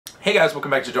Hey guys, welcome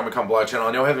back to Jeremy Vlog channel.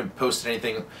 I know I haven't posted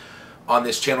anything on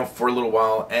this channel for a little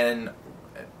while, and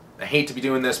I hate to be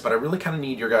doing this, but I really kind of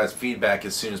need your guys' feedback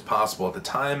as soon as possible. At the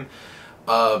time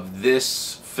of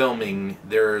this filming,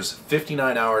 there's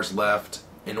 59 hours left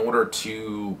in order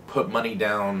to put money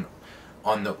down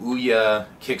on the Ouya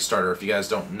Kickstarter. If you guys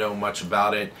don't know much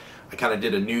about it, I kind of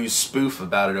did a news spoof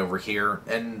about it over here.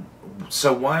 And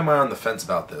so why am I on the fence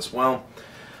about this? Well,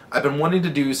 I've been wanting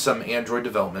to do some Android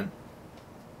development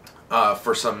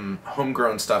for some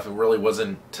homegrown stuff. It really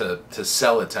wasn't to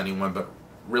sell it to anyone, but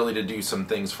really to do some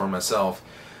things for myself,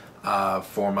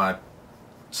 for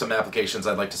some applications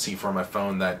I'd like to see for my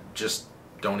phone that just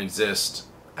don't exist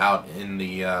out in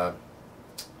the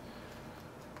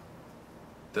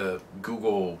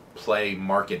Google Play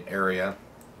market area.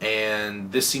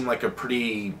 And this seemed like a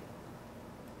pretty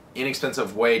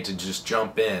inexpensive way to just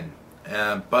jump in.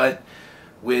 But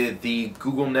with the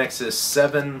Google Nexus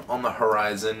 7 on the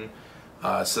horizon,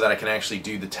 so that I can actually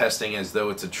do the testing as though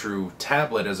it's a true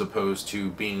tablet as opposed to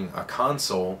being a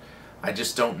console, I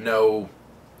just don't know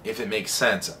if it makes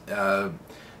sense.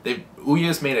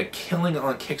 Ouya's made a killing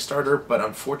on Kickstarter, but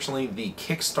unfortunately the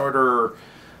Kickstarter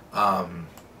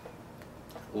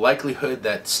likelihood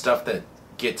that stuff that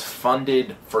gets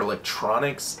funded for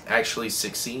electronics actually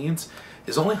succeeds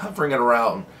is only hovering at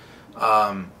around,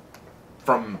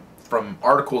 from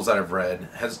articles that I've read,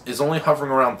 is only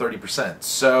hovering around 30%.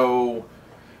 So,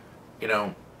 you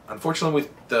know, unfortunately,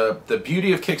 with the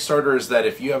beauty of Kickstarter is that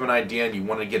if you have an idea and you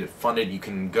want to get it funded, you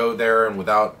can go there, and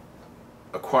without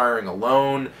acquiring a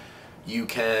loan, you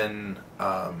can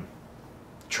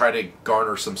try to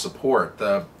garner some support.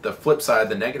 The flip side,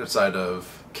 the negative side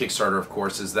of Kickstarter, of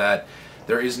course, is that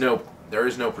there is no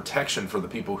protection for the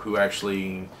people who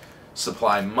actually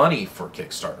supply money for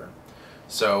Kickstarter.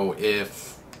 So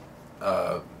if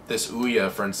this Ouya,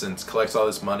 for instance, collects all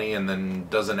this money and then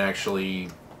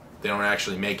they don't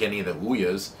actually make any of the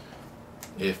Ouyas,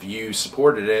 if you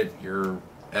supported it, you're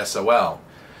SOL.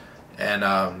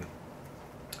 And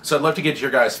so I'd love to get your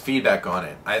guys' feedback on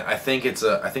it. I think it's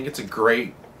a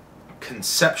great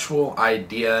conceptual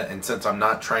idea, and since I'm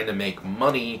not trying to make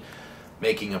money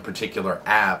making a particular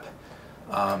app,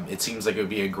 it seems like it would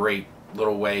be a great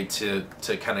little way to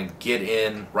kind of get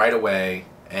in right away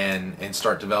and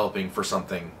start developing for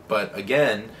something. But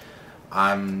again,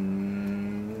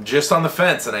 I'm just on the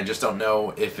fence, and I just don't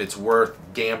know if it's worth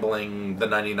gambling the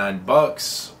 99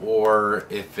 bucks or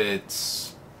if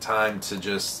it's time to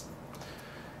just,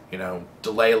 you know,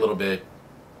 delay a little bit,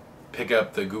 pick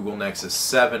up the Google Nexus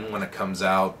 7 when it comes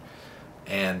out,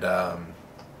 and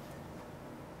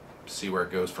see where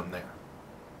it goes from there.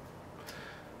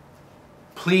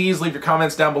 Please leave your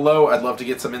comments down below. I'd love to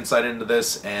get some insight into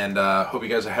this, and hope you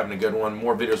guys are having a good one.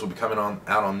 More videos will be coming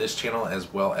out on this channel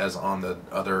as well as on the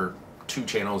other two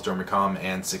channels, Jeremy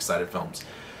and Six Sided Films.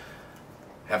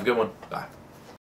 Have a good one. Bye.